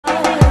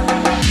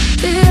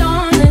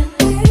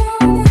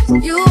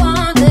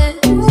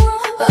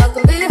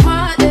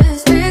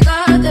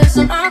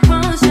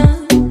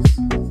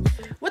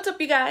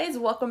guys,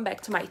 welcome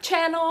back to my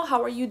channel.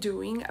 How are you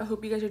doing? I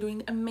hope you guys are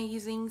doing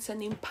amazing,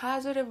 sending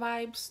positive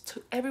vibes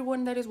to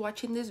everyone that is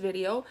watching this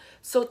video.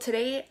 So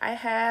today I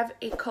have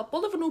a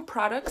couple of new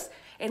products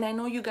and I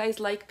know you guys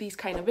like these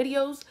kind of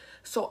videos,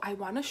 so I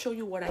want to show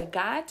you what I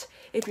got.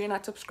 If you're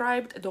not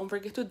subscribed, don't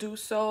forget to do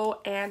so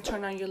and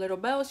turn on your little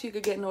bell so you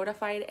could get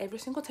notified every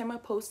single time I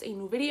post a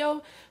new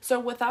video. So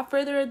without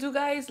further ado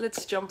guys,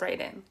 let's jump right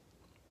in.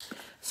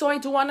 So I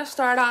do want to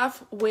start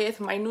off with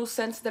my new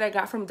scents that I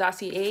got from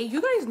Dossier.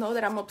 You guys know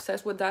that I'm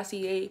obsessed with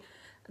Dossier.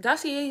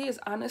 Dossier is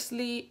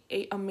honestly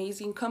an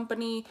amazing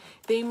company.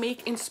 They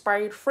make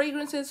inspired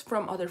fragrances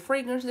from other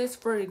fragrances.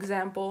 For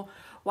example,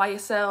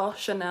 YSL,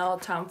 Chanel,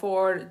 Tom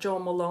Ford, Jo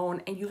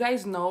Malone. And you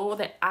guys know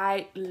that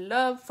I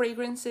love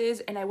fragrances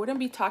and I wouldn't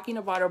be talking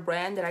about a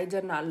brand that I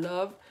did not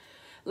love.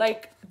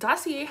 Like,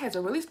 Dossier has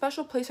a really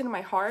special place in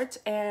my heart,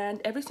 and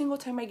every single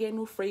time I get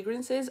new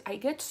fragrances, I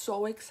get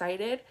so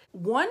excited.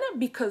 One,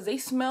 because they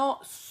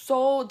smell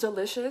so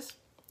delicious.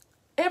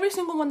 Every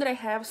single one that I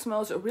have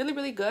smells really,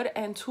 really good.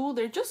 And two,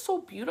 they're just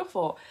so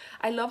beautiful.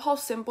 I love how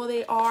simple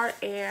they are.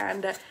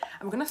 And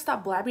I'm gonna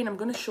stop blabbing. I'm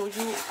gonna show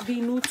you the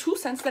new two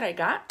scents that I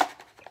got.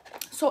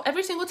 So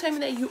every single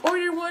time that you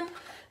order one,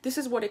 this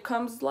is what it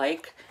comes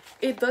like.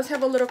 It does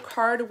have a little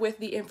card with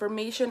the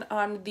information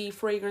on the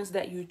fragrance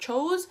that you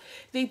chose.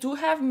 They do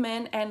have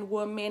men and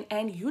women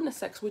and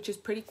unisex, which is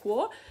pretty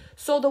cool.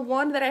 So the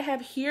one that I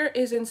have here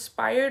is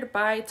inspired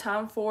by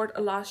Tom Ford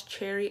Lost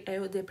Cherry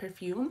Eau de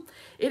Perfume.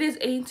 It is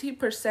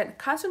 80%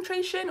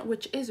 concentration,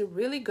 which is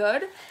really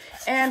good.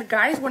 And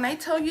guys, when I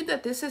tell you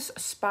that this is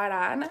spot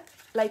on,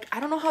 like,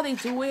 I don't know how they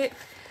do it.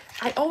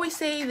 I always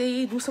say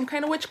they do some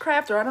kind of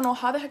witchcraft, or I don't know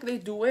how the heck they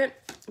do it.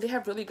 They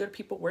have really good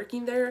people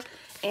working there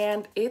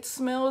and it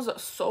smells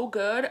so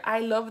good. I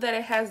love that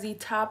it has the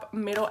top,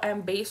 middle,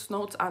 and base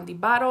notes on the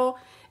bottle.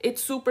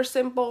 It's super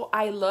simple.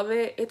 I love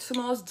it. It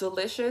smells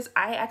delicious.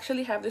 I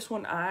actually have this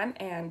one on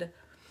and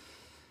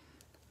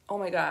oh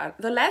my god,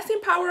 the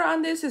lasting power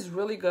on this is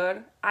really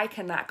good. I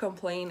cannot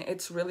complain.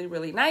 It's really,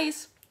 really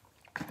nice.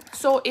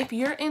 So if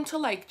you're into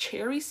like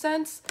cherry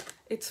scents,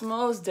 it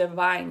smells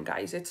divine,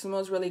 guys. It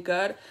smells really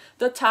good.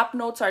 The top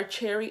notes are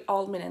cherry,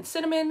 almond, and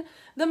cinnamon.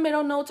 The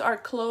middle notes are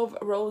clove,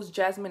 rose,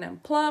 jasmine,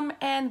 and plum.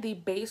 And the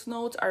base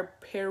notes are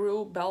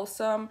Peru,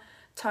 balsam,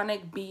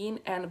 tonic bean,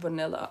 and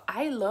vanilla.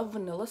 I love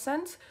vanilla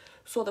scents.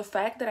 So the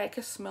fact that I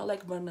can smell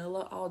like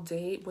vanilla all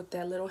day with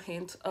that little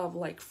hint of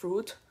like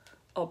fruit,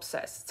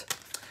 obsessed.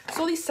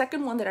 So the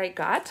second one that I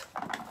got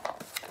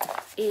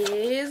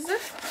is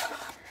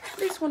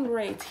this one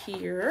right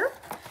here.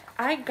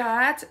 I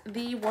got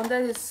the one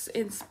that is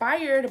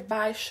inspired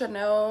by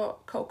Chanel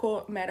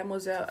Coco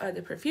Mademoiselle Eau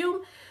de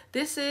Perfume.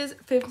 This is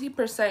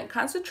 50%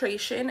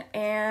 concentration,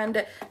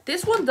 and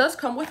this one does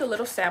come with a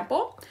little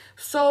sample.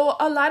 So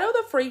a lot of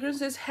the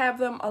fragrances have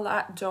them, a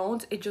lot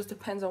don't. It just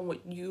depends on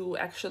what you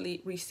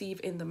actually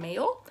receive in the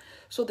mail.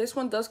 So this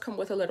one does come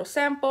with a little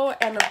sample,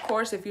 and of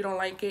course, if you don't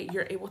like it,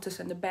 you're able to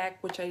send it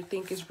back, which I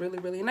think is really,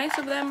 really nice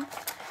of them.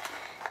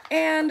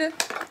 And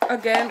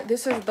again,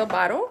 this is the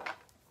bottle.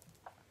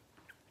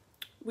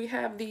 We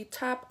have the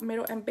top,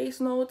 middle, and base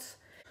notes.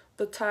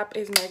 The top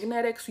is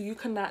magnetic, so you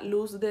cannot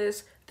lose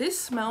this. This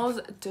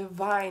smells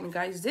divine,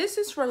 guys. This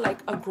is for like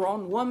a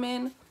grown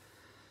woman.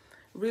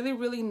 Really,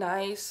 really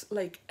nice,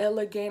 like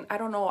elegant. I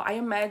don't know. I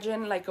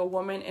imagine like a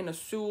woman in a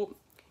suit,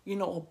 you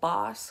know, a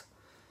boss.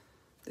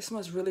 This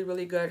smells really,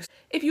 really good.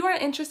 If you are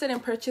interested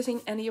in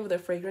purchasing any of the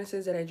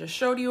fragrances that I just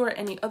showed you or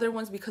any other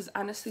ones, because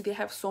honestly they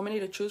have so many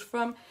to choose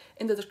from,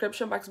 in the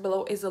description box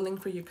below is a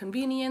link for your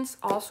convenience.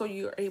 Also,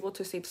 you're able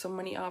to save some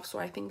money off, so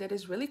I think that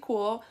is really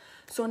cool.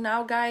 So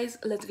now guys,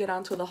 let's get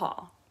on to the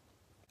haul.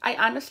 I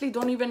honestly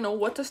don't even know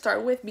what to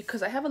start with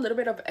because I have a little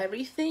bit of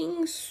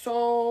everything.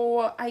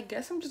 So I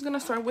guess I'm just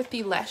gonna start with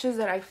the lashes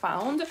that I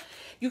found.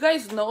 You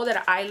guys know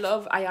that I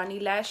love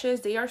Ayani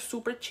lashes. They are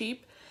super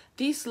cheap.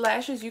 These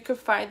lashes, you could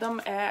find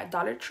them at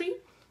Dollar Tree,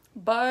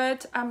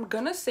 but I'm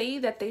gonna say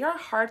that they are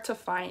hard to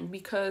find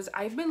because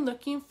I've been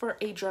looking for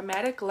a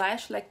dramatic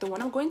lash like the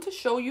one I'm going to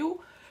show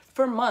you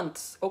for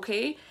months,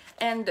 okay?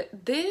 And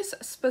this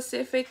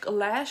specific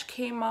lash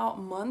came out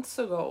months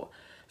ago.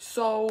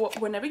 So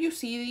whenever you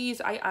see these,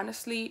 I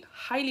honestly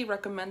highly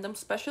recommend them,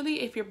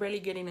 especially if you're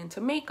barely getting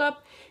into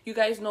makeup. You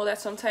guys know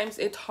that sometimes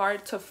it's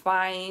hard to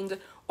find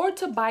or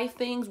to buy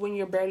things when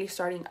you're barely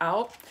starting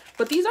out,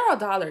 but these are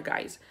 $1,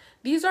 guys.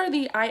 These are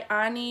the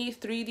Ayani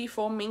 3D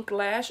Foam Mink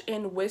Lash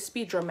in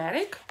Wispy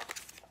Dramatic.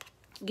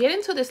 Get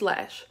into this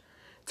lash.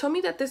 Tell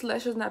me that this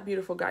lash is not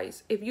beautiful,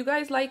 guys. If you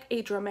guys like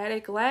a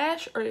dramatic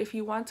lash, or if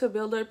you want to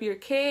build up your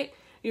kit,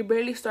 you're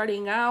barely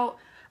starting out,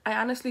 I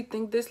honestly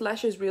think this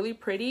lash is really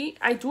pretty.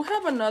 I do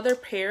have another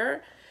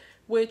pair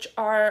which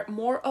are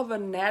more of a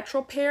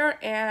natural pair,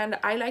 and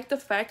I like the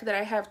fact that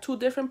I have two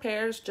different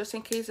pairs just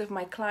in case if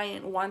my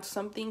client wants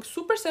something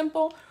super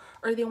simple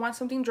or they want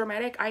something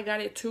dramatic, I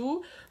got it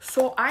too.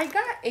 So I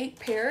got 8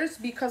 pairs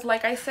because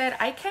like I said,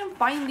 I can't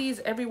find these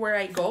everywhere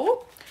I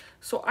go.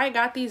 So I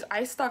got these.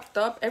 I stocked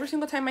up every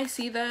single time I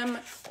see them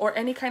or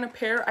any kind of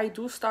pair. I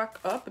do stock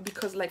up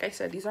because like I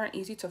said, these aren't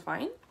easy to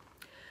find.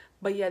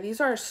 But yeah, these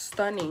are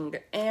stunning.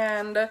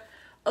 And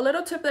a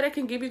little tip that I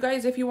can give you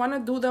guys, if you want to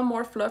do them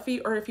more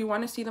fluffy, or if you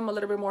want to see them a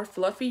little bit more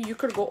fluffy, you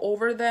could go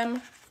over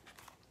them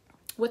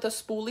with a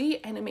spoolie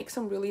and it makes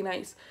them really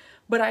nice.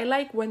 But I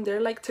like when they're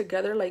like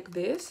together like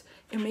this,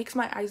 it makes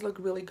my eyes look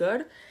really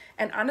good.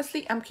 And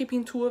honestly, I'm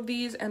keeping 2 of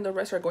these and the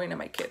rest are going to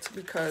my kids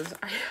because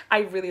I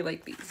really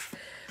like these.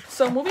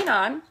 So moving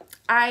on,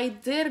 I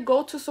did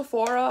go to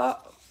Sephora,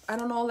 I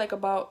don't know, like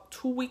about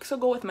 2 weeks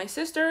ago with my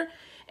sister,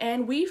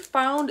 and we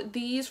found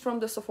these from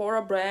the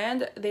Sephora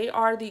brand. They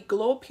are the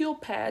Glow Peel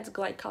Pads,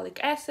 Glycolic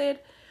Acid,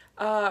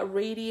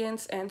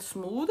 Radiance, and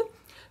Smooth.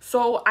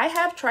 So I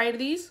have tried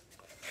these.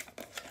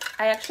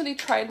 I actually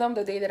tried them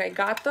the day that I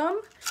got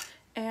them,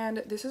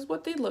 and this is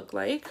what they look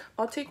like.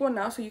 I'll take one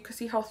now so you can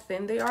see how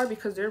thin they are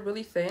because they're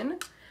really thin.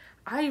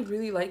 I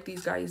really like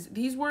these guys.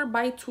 These were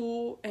buy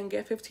 2 and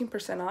get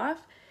 15%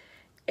 off.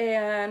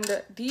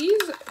 And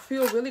these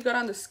feel really good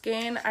on the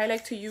skin. I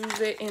like to use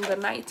it in the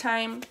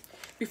nighttime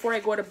before I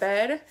go to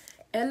bed.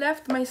 It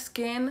left my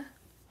skin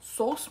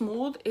so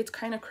smooth, it's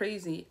kind of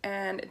crazy.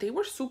 And they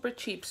were super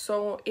cheap.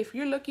 So if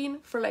you're looking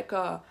for like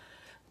a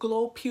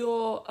Glow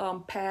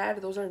Peel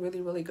pad, those are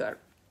really, really good.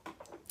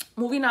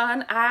 Moving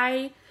on,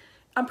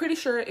 I'm pretty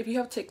sure if you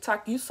have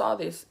TikTok, you saw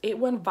this. It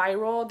went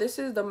viral. This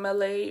is the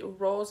Melee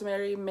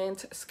Rosemary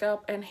Mint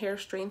Scalp and Hair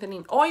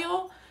Strengthening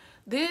Oil.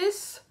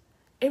 This,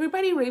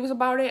 everybody raves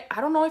about it.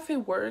 I don't know if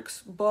it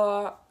works,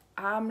 but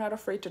I'm not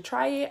afraid to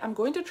try it. I'm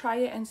going to try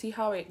it and see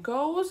how it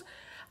goes.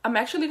 I'm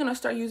actually going to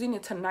start using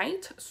it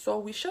tonight, so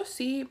we shall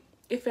see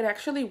if it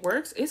actually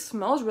works. It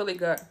smells really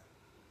good.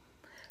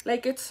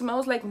 Like, it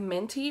smells like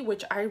minty,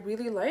 which I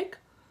really like.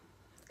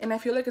 And I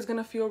feel like it's going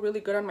to feel really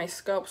good on my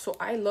scalp. So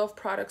I love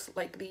products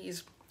like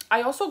these.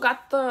 I also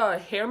got the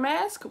hair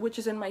mask, which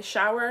is in my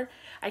shower.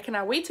 I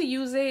cannot wait to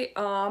use it.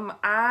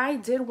 I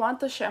did want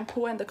the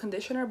shampoo and the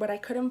conditioner, but I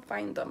couldn't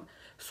find them.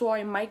 So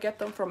I might get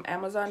them from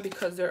Amazon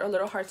because they're a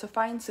little hard to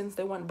find since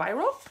they went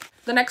viral.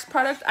 The next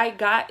product I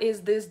got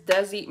is this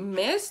Dezi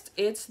Mist.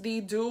 It's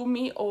the Do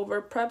Me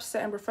Over Prep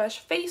Set and Refresh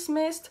Face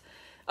Mist.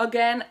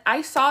 Again,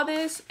 I saw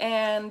this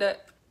and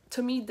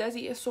to me,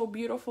 Dezi is so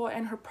beautiful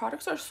and her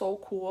products are so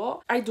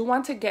cool. I do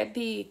want to get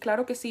the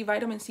Claro Que Si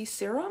Vitamin C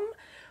Serum,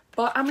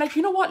 but I'm like,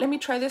 you know what? Let me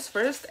try this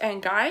first.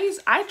 And guys,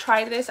 I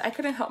tried this. I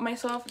couldn't help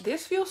myself.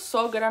 This feels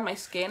so good on my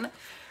skin.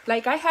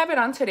 Like, I have it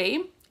on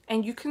today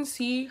and you can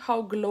see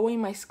how glowing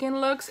my skin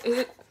looks.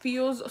 It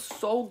feels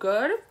so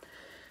good.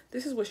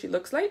 This is what she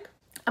looks like.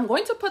 I'm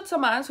going to put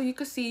some on so you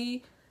can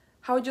see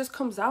how it just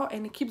comes out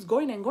and it keeps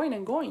going and going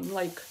and going.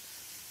 Like,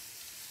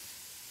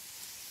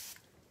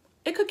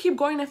 it could keep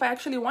going if I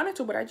actually wanted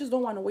to, but I just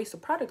don't want to waste the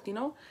product, you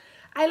know?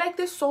 I like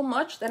this so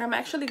much that I'm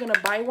actually going to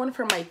buy one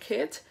for my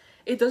kit.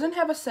 It doesn't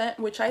have a scent,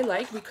 which I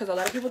like because a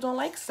lot of people don't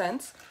like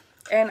scents.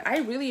 And I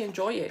really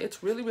enjoy it.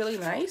 It's really, really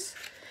nice.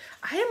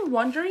 I am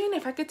wondering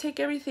if I could take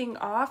everything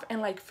off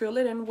and like fill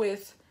it in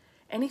with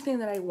anything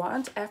that I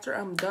want after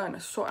I'm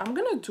done. So I'm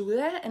going to do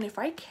that. And if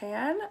I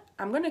can,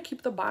 I'm going to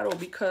keep the bottle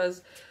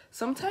because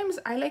sometimes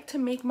I like to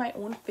make my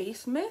own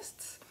face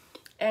mists.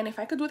 And if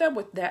I could do that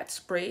with that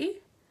spray,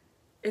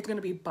 it's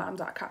gonna be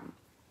bomb.com.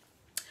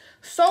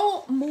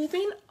 So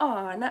moving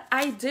on,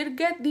 I did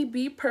get the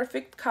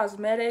Bperfect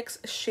Cosmetics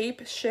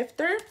Shape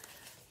Shifter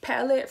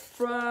palette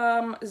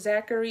from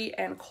Zachary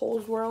and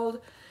Kohl's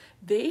World.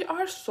 They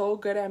are so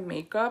good at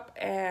makeup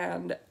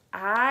and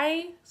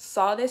I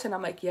saw this and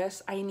I'm like,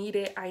 yes, I need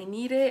it, I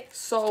need it.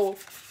 So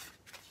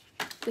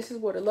this is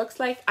what it looks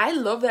like. I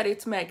love that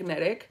it's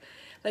magnetic.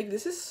 Like,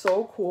 this is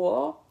so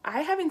cool. I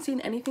haven't seen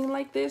anything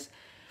like this.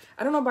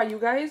 I don't know about you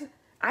guys.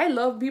 I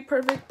love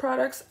Bperfect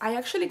products. I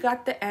actually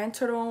got the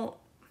antidote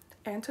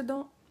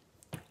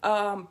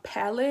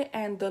palette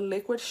and the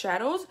liquid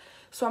shadows.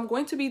 So I'm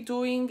going to be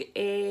doing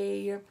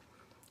a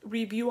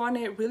review on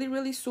it really,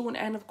 really soon.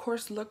 And of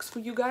course, looks for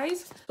you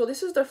guys. So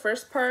this is the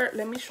first part.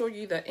 Let me show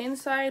you the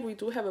inside. We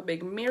do have a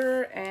big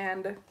mirror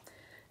and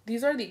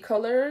these are the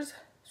colors.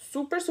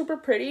 Super, super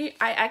pretty.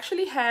 I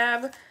actually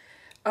have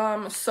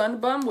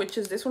Sunbum, which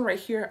is this one right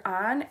here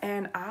on.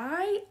 And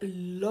I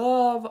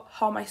love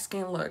how my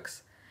skin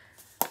looks.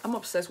 I'm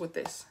obsessed with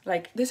this.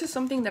 Like, this is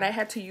something that I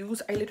had to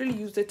use. I literally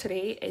used it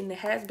today and it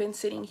has been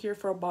sitting here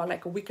for about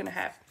like a week and a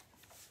half.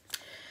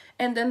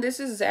 And then this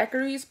is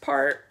Zachary's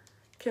part.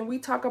 Can we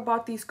talk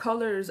about these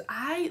colors?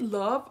 I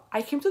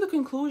came to the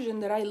conclusion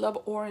that I love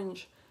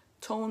orange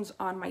tones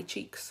on my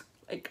cheeks.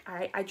 Like,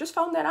 I just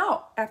found that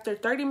out after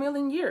 30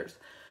 million years.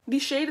 The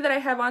shade that I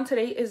have on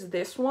today is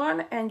this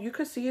one. And you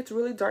can see it's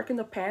really dark in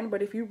the pan.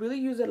 But if you really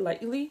use it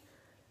lightly,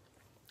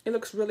 it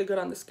looks really good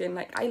on the skin.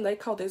 Like, I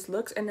like how this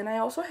looks. And then I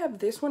also have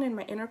this one in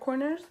my inner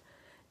corners.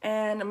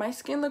 And my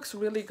skin looks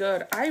really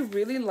good. I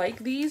really like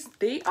these.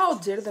 They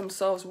outdid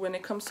themselves when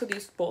it comes to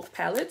these both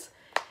palettes.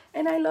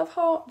 And I love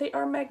how they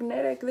are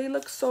magnetic. They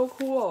look so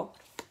cool.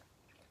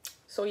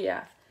 So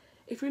yeah,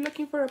 if you're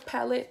looking for a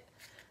palette,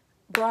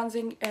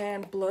 bronzing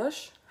and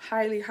blush,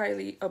 highly,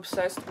 highly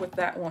obsessed with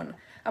that one.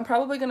 I'm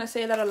probably going to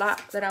say that a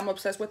lot, that I'm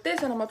obsessed with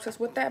this and I'm obsessed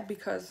with that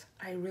because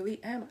I really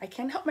am. I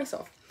can't help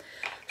myself.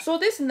 So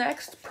this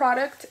next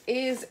product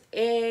is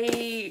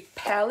a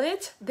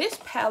palette. This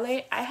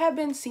palette, I have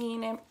been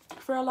seeing it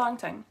for a long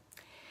time.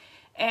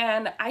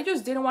 And I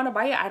just didn't want to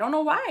buy it. I don't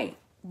know why.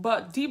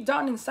 But deep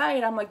down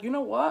inside, I'm like, you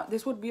know what?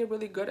 This would be a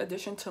really good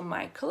addition to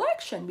my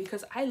collection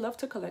because I love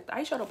to collect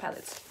eyeshadow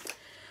palettes.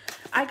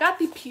 I got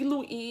the P.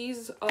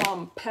 Louise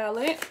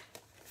palette.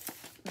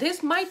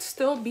 This might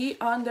still be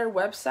on their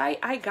website.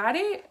 I got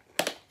it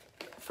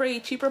for a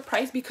cheaper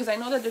price because I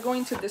know that they're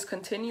going to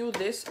discontinue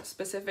this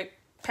specific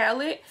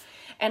palette.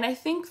 And I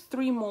think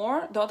 3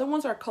 more. The other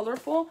ones are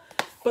colorful.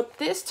 But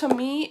this to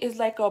me is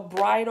like a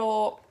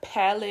bridal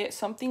palette.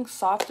 Something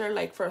softer,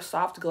 like for a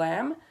soft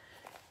glam.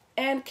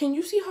 And can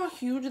you see how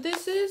huge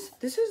this is?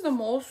 This is the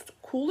most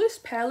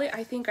coolest palette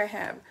I think I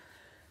have.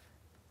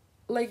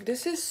 Like,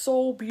 this is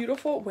so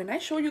beautiful. When I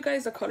show you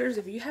guys the colors,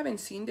 if you haven't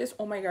seen this,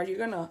 oh my god, you're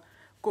gonna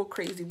go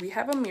crazy. We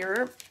have a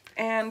mirror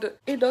and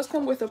it does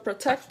come with a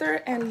protector.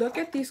 And look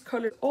at these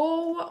colors.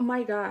 Oh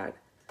my god.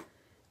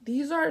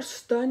 These are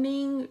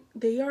stunning.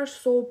 They are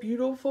so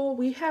beautiful.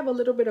 We have a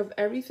little bit of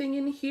everything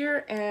in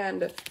here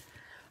and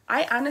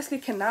I honestly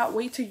cannot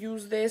wait to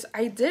use this.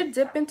 I did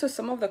dip into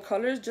some of the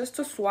colors just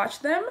to swatch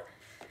them.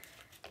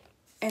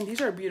 And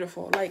these are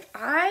beautiful. Like,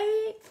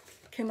 I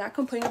cannot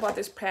complain about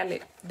this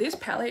palette. This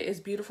palette is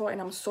beautiful and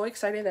I'm so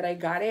excited that I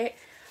got it.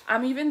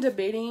 I'm even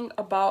debating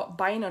about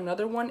buying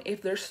another one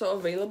if they're still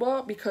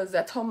available because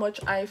that's how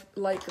much I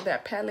like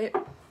that palette.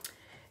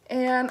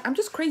 And I'm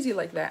just crazy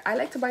like that. I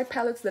like to buy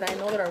palettes that I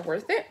know that are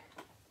worth it.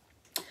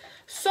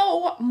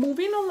 So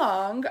moving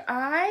along,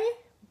 I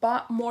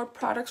bought more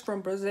products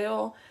from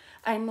Brazil.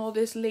 I know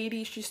this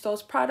lady, she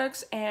sells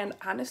products, and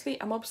honestly,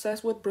 I'm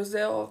obsessed with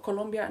Brazil,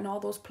 Colombia, and all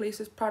those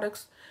places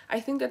products. I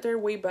think that they're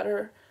way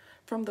better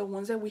from the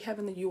ones that we have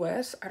in the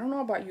US. I don't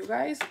know about you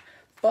guys,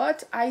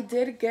 but I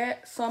did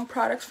get some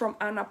products from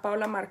Ana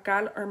Paula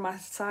Marcal or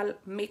Masal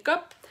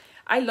Makeup.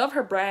 I love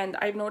her brand.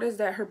 I've noticed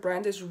that her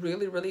brand is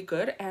really, really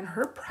good, and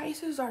her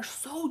prices are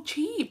so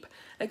cheap.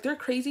 Like, they're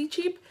crazy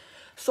cheap.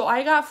 So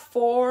I got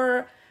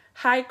 4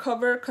 high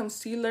cover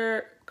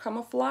concealer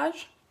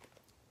camouflage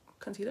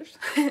concealers.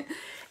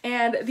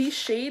 And these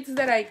shades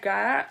that I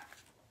got,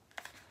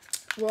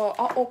 well,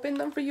 I'll open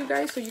them for you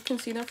guys so you can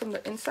see them from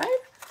the inside.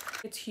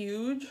 It's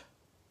huge.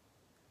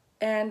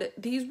 And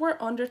these were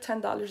under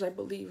 $10, I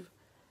believe.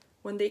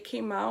 When they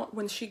came out,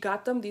 when she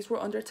got them, these were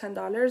under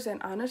 $10.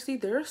 And honestly,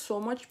 there's so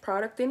much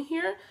product in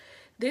here.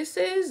 This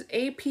is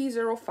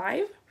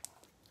AP05.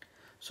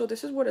 So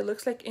this is what it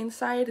looks like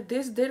inside.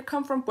 This did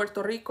come from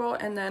Puerto Rico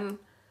and then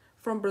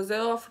from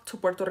Brazil to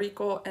Puerto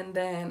Rico and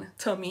then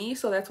to me.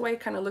 So that's why it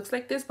kind of looks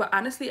like this. But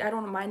honestly, I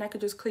don't mind. I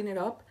could just clean it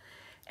up.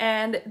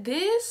 And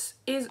this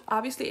is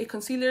obviously a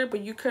concealer, but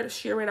you could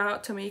sheer it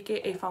out to make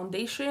it a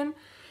foundation.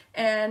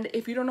 And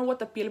if you don't know what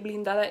the piel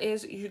blindada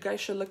is, you guys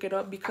should look it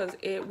up because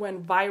it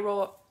went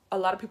viral. A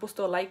lot of people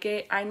still like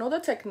it. I know the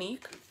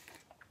technique,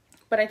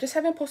 but I just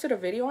haven't posted a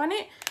video on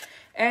it.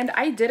 And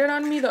I did it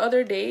on me the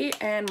other day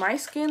and my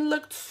skin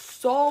looked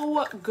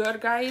so good,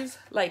 guys.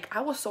 Like,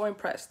 I was so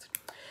impressed.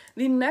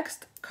 The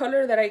next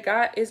color that I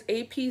got is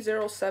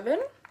AP07.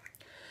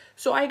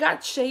 So I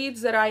got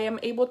shades that I am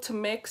able to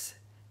mix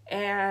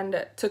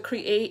and to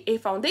create a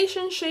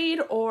foundation shade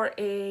or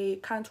a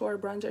contour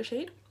bronzer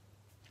shade.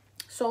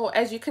 So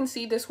as you can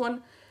see, this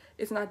one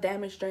is not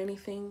damaged or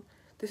anything.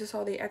 This is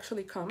how they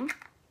actually come.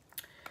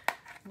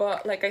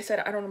 But like I said,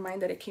 I don't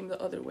mind that it came the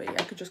other way.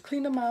 I could just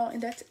clean them out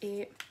and that's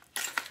it.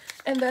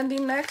 And then the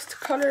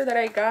next color that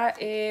I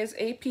got is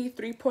AP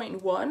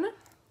 3.1.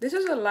 This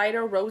is a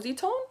lighter rosy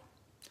tone.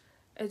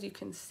 As you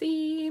can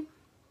see,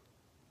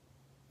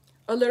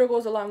 a little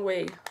goes a long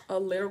way. A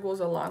little goes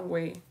a long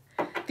way.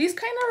 These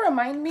kind of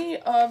remind me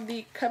of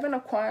the Kevyn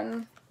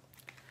Aucoin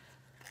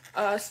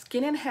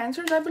skin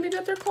enhancers, I believe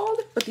that they're called.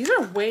 But these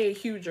are way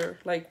huger,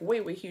 like way,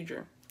 way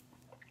huger.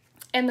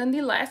 And then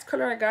the last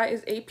color I got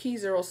is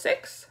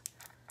AP06.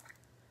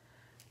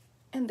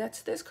 And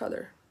that's this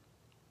color.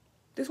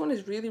 This one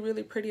is really,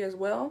 really pretty as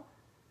well.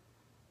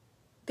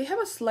 They have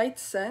a slight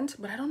scent,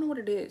 but I don't know what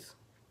it is.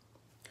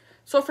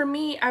 So for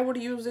me, I would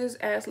use this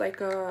as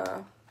like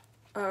a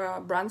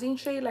bronzing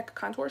shade, like a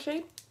contour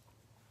shade.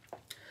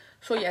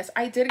 So yes,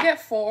 I did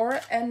get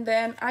 4. And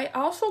then I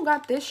also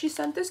got this. She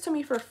sent this to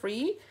me for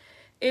free.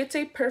 It's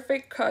a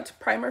Perfect Cut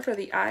primer for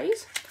the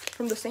eyes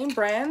from the same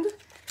brand.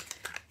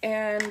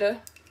 And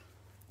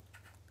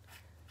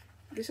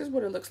this is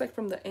what it looks like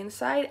from the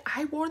inside.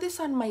 I wore this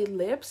on my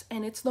lips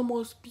and it's the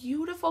most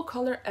beautiful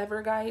color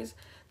ever, guys.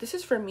 This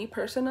is for me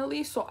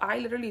personally. So I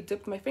literally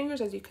dipped my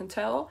fingers, as you can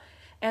tell.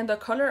 And the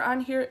color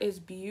on here is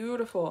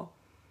beautiful.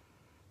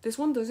 This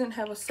one doesn't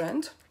have a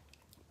scent,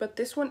 but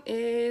this one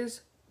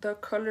is the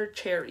color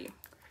Cherry.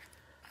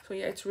 So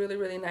yeah, it's really,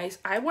 really nice.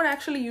 I would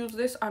actually use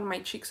this on my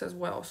cheeks as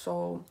well.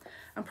 So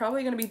I'm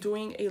probably going to be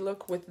doing a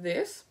look with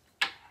this.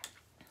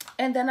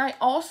 And then I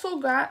also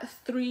got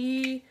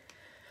 3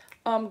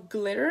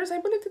 glitters, I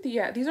believe that,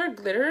 yeah, these are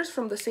glitters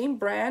from the same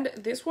brand.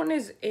 This one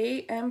is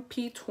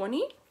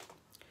AMP20.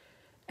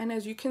 And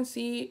as you can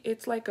see,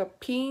 it's like a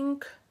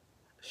pink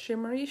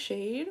shimmery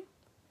shade.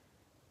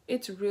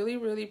 It's really,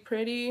 really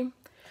pretty.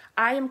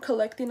 I am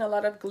collecting a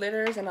lot of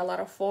glitters and a lot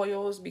of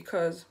foils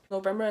because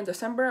November and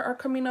December are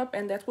coming up,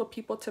 and that's what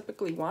people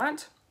typically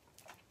want.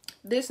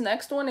 This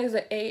next one is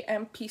an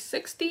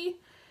AMP60,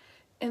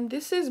 and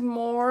this is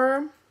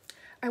more,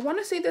 I want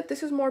to say that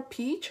this is more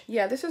peach.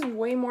 Yeah, this is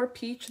way more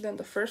peach than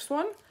the first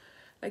one.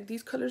 Like,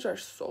 these colors are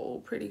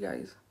so pretty,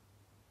 guys.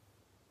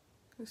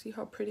 You see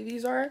how pretty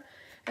these are.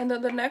 And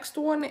then the next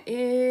one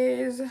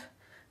is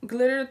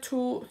Glitter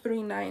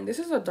 239. This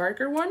is a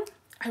darker one.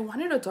 I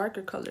wanted a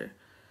darker color.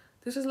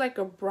 This is like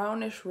a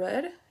brownish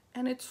red,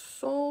 and it's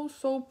so,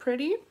 so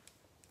pretty.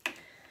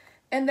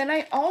 And then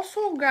I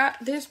also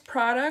got this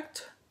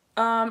product.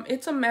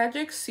 It's a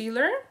magic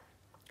sealer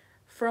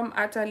from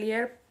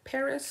Atelier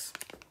Paris.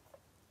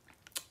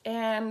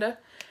 And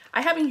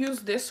I haven't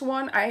used this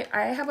one. I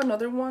have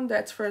another one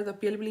that's for the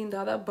piel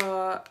blindada,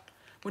 but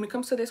when it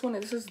comes to this one,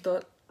 this is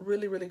the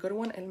really, really good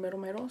one, el mero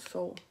mero.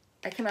 So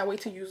I cannot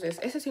wait to use this.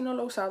 Ese sí no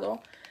lo he usado.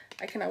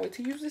 I cannot wait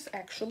to use this,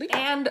 actually.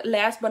 And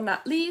last but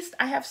not least,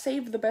 I have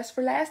saved the best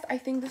for last. I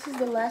think this is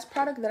the last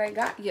product that I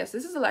got. Yes,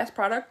 this is the last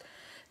product.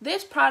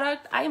 This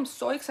product I am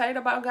so excited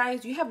about,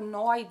 guys. You have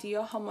no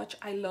idea how much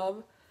I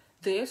love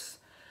this.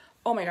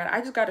 Oh my god, I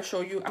just gotta show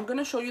you. I'm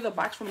gonna show you the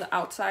box from the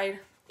outside.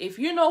 If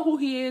you know who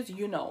he is,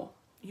 you know.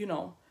 You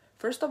know.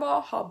 First of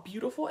all, how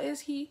beautiful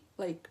is he?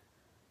 Like,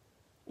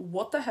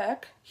 what the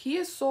heck? He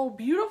is so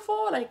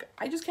beautiful. Like,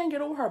 I just can't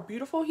get over how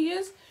beautiful he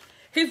is.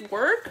 His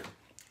work,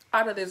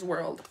 out of this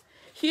world.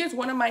 He is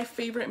one of my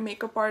favorite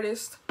makeup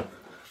artists,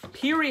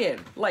 period.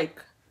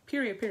 Like,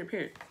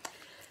 period.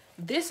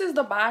 This is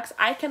the box.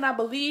 I cannot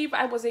believe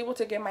I was able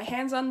to get my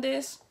hands on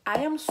this.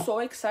 I am so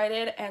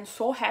excited and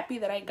so happy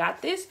that I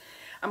got this.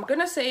 I'm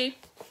gonna say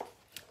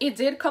it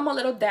did come a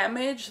little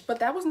damaged, but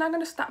that was not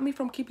gonna stop me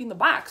from keeping the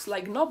box.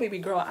 Like, no, baby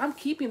girl, I'm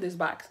keeping this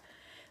box.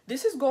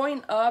 This is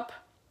going up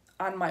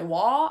on my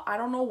wall. I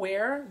don't know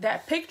where.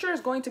 That picture is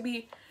going to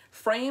be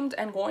framed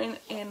and going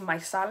in my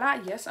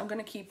sala. Yes, I'm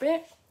gonna keep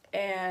it.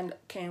 And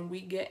can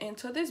we get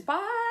into this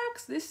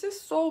box? This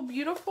is so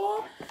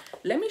beautiful.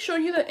 Let me show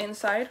you the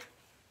inside.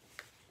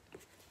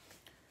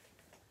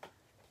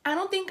 I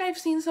don't think I've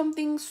seen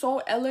something so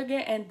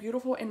elegant and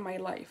beautiful in my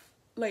life.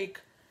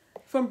 Like,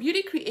 from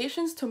Beauty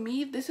Creations, to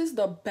me, this is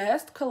the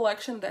best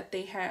collection that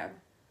they have.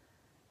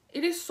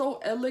 It is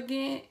so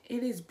elegant.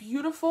 It is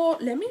beautiful.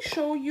 Let me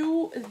show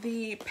you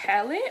the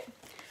palette,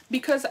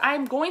 because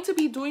I'm going to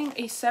be doing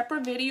a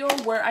separate video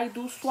where I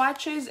do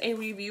swatches, a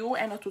review,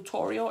 and a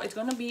tutorial. It's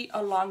going to be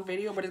a long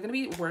video, but it's going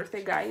to be worth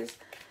it, guys.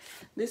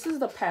 This is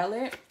the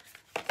palette.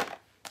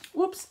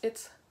 Whoops,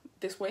 it's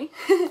this way.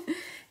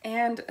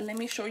 And let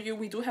me show you,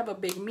 we do have a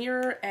big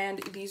mirror,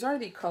 and these are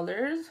the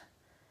colors.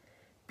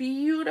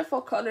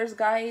 Beautiful colors,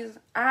 guys.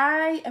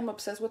 I am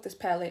obsessed with this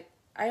palette.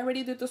 I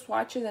already did the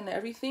swatches and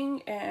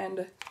everything,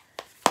 and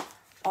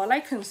all I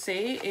can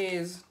say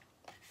is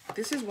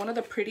this is one of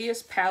the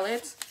prettiest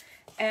palettes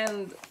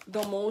and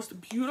the most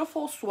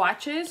beautiful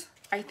swatches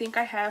I think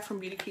I have from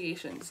Beauty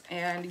Creations.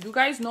 And you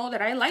guys know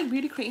that I like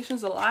Beauty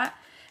Creations a lot,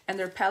 and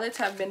their palettes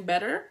have been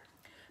better,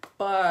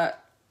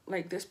 but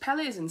like, this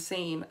palette is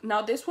insane.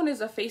 Now this one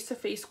is a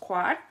face-to-face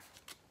quad.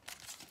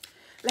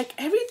 Like,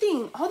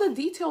 everything, all the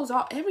details,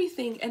 all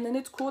everything. And then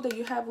it's cool that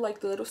you have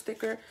like the little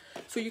sticker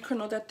so you can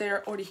know that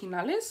they're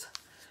originales.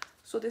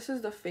 So this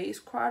is the face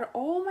quad.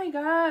 Oh my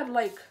god,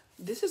 like,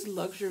 this is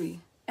luxury.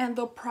 And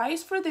the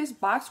price for this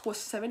box was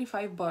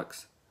 75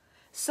 bucks.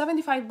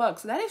 75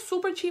 bucks. That is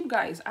super cheap,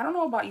 guys. I don't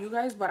know about you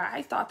guys, but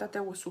I thought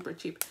that was super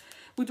cheap.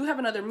 We do have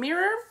another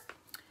mirror,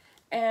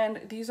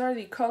 and these are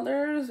the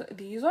colors.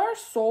 These are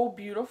so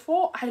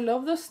beautiful. I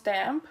love the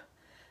stamp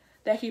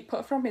that he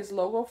put from his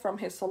logo from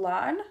his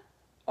salon.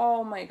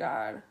 Oh my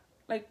god,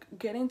 like,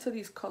 get into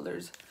these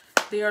colors.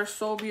 They are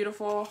so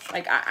beautiful.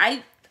 Like,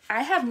 I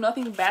have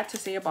nothing bad to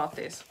say about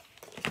this.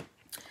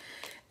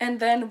 And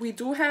then we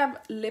do have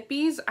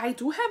lippies. I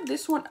do have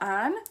this one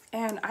on,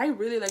 and I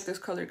really like this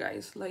color,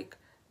 guys. Like,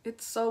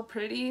 it's so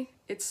pretty.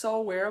 It's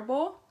so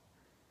wearable.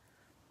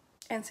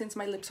 And since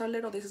my lips are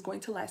little, this is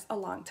going to last a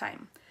long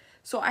time.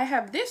 So I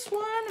have this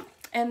one,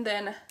 and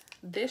then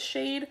this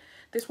shade.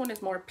 This one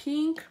is more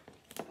pink,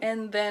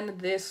 and then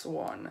this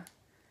one.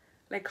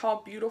 Like,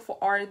 how beautiful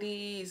are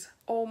these?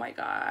 Oh my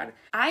god.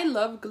 I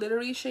love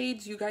glittery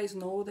shades. You guys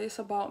know this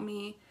about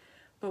me.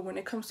 But when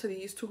it comes to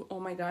these two,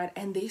 oh my god.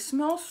 And they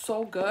smell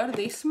so good.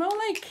 They smell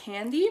like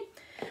candy,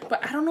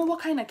 but I don't know what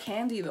kind of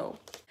candy though.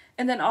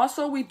 And then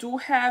also we do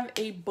have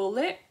a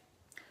bullet.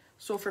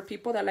 So for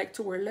people that like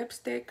to wear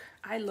lipstick,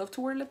 I love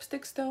to wear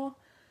lipstick still.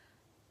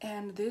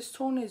 And this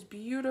tone is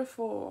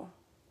beautiful.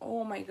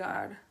 Oh my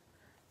god.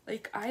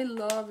 Like, I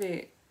love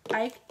it.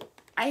 I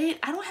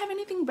don't have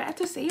anything bad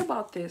to say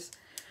about this.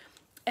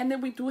 And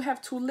then we do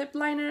have two lip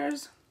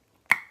liners,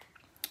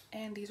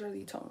 and these are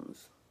the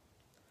tones.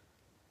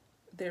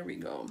 There we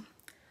go.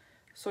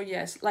 So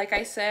yes, like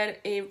I said,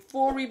 a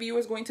full review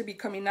is going to be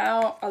coming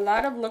out. A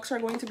lot of looks are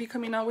going to be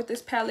coming out with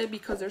this palette,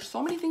 because there's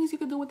so many things you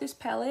can do with this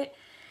palette,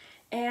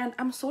 and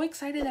I'm so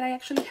excited that I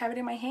actually have it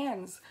in my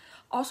hands.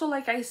 Also,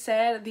 like I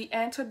said, the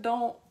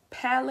Antidote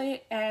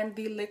palette and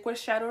the liquid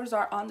shadows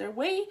are on their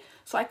way,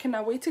 so I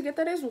cannot wait to get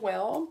that as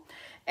well.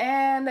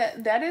 And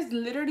that is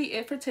literally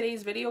it for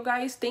today's video,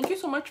 guys. Thank you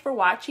so much for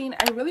watching.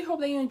 I really hope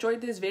that you enjoyed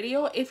this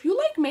video. If you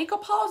like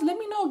makeup hauls, let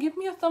me know. Give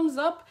me a thumbs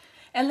up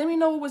and let me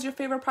know what was your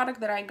favorite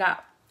product that I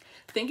got.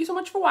 Thank you so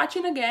much for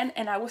watching again,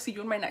 and I will see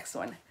you in my next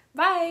one.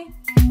 Bye.